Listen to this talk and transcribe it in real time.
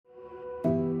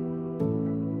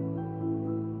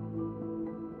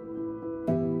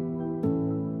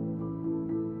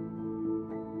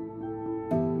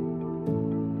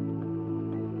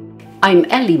I'm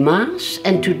Geert Maas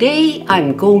and today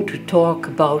I'm going to talk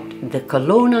about the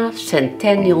Kelowna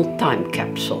Centennial Time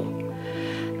Capsule.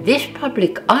 This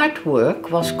public artwork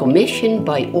was commissioned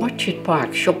by Orchard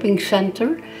Park Shopping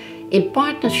Centre in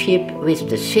partnership with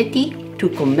the city to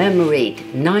commemorate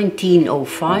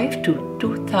 1905 to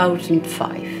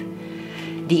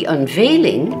 2005. The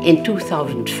unveiling in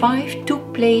 2005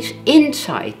 took place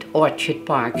inside Orchard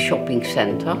Park Shopping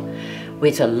Centre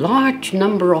with a large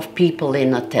number of people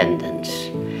in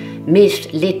attendance.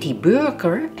 Miss Litty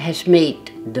Burger has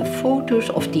made the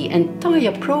photos of the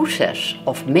entire process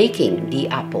of making the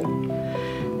apple.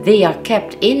 They are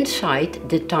kept inside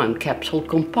the time capsule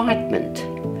compartment.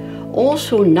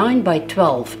 Also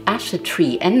 9x12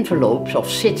 acid-free envelopes of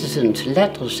citizens'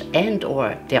 letters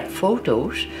and/or their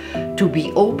photos to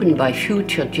be opened by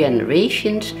future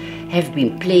generations have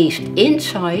been placed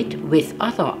inside with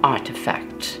other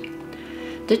artifacts.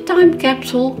 The time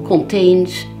capsule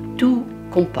contains 2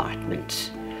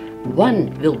 compartments.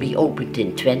 One will be opened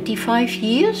in 25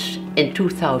 years, in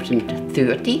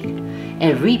 2030,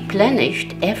 and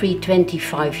replenished every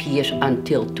 25 years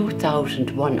until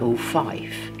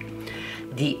 2105.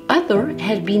 The other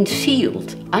has been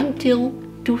sealed until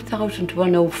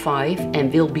 2105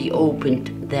 and will be opened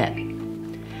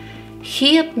then.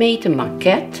 Geert made a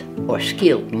maquette or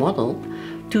scaled model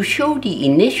to show the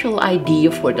initial idea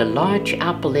for the large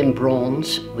apple in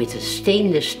bronze with a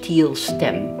stainless steel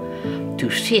stem to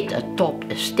sit atop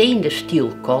a stainless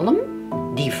steel column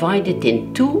divided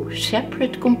in 2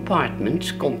 separate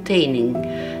compartments containing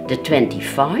the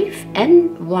 25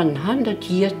 and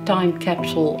 100-year time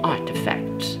capsule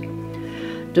artifacts.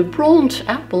 The bronze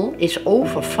apple is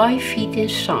over 5 feet in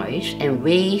size and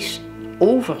weighs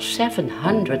over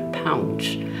 700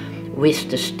 pounds with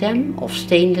the stem of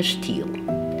stainless steel.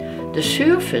 The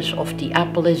surface of the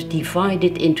apple is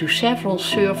divided into several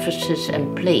surfaces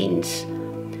and planes.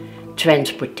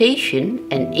 Transportation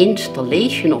and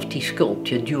installation of the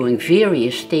sculpture during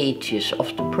various stages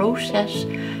of the process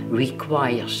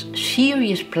requires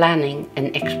serious planning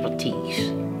and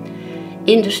expertise.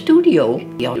 In the studio,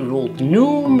 we rolled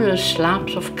numerous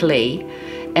slabs of clay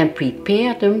and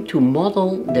prepared them to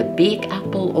model the big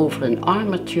apple over an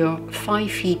armature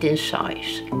 5 feet in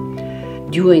size.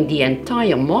 During the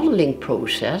entire modeling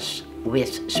process,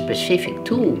 with specific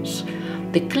tools,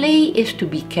 the clay is to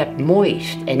be kept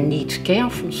moist and needs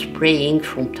careful spraying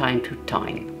from time to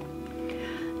time.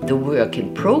 The work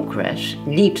in progress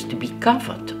needs to be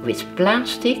covered with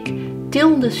plastic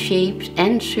till the shapes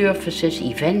and surfaces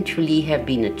eventually have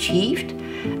been achieved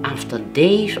after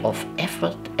days of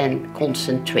effort and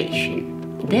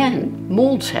concentration. Then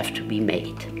molds have to be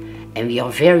made, and we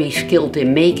are very skilled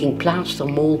in making plaster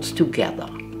molds together.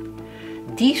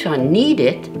 These are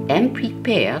needed and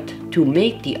prepared to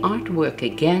make the artwork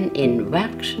again in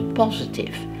wax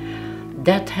positive.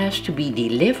 That has to be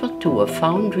delivered to a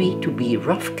foundry to be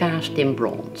rough cast in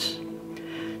bronze.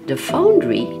 The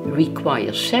foundry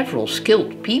requires several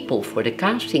skilled people for the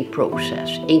casting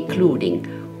process, including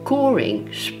coring,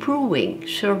 sprueing,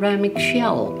 ceramic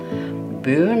shell,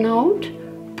 burnout,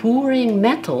 pouring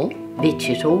metal, which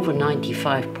is over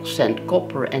 95%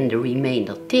 copper and the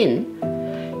remainder tin,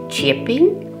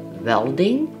 chipping,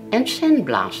 welding and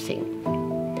sandblasting.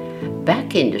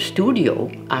 Back in the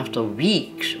studio, after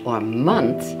weeks or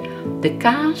months, the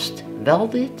cast,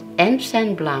 welded and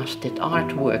sandblasted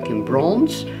artwork in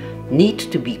bronze needs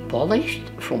to be polished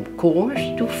from coarse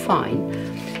to fine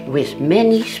with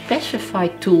many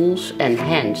specified tools and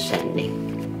hand sanding.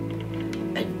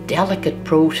 A delicate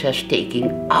process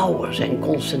taking hours and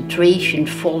concentration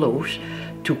follows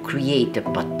to create the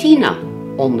patina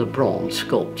on the bronze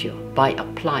sculpture by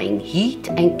applying heat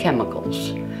and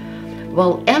chemicals.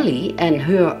 While Ellie and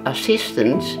her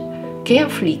assistants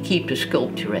carefully keep the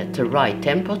sculpture at the right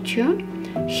temperature,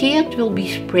 Geert will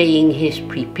be spraying his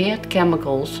prepared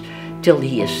chemicals till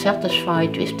he is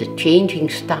satisfied with the changing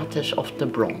status of the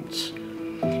bronze.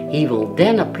 He will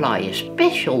then apply a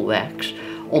special wax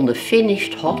on the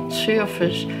finished hot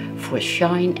surface for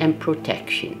shine and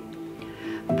protection.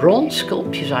 Bronze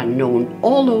sculptures are known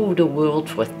all over the world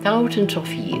for thousands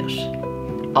of years.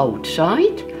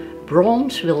 Outside,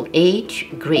 bronze will age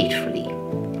gracefully.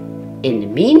 In the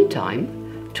meantime,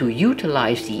 to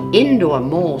utilize the indoor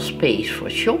mall space for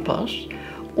shoppers,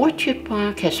 Orchard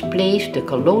Park has placed the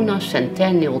Kelowna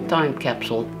Centennial Time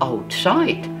Capsule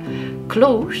outside,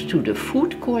 close to the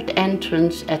food court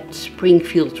entrance at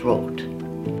Springfield Road.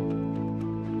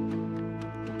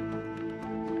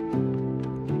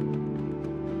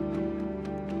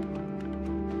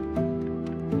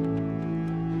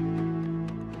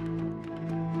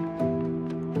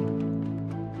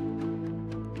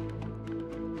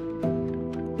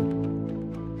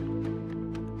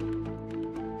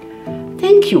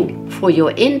 Thank you for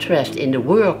your interest in the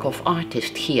work of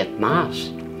artist Geert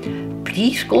Maas.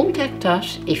 Please contact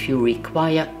us if you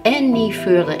require any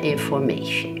further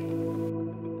information.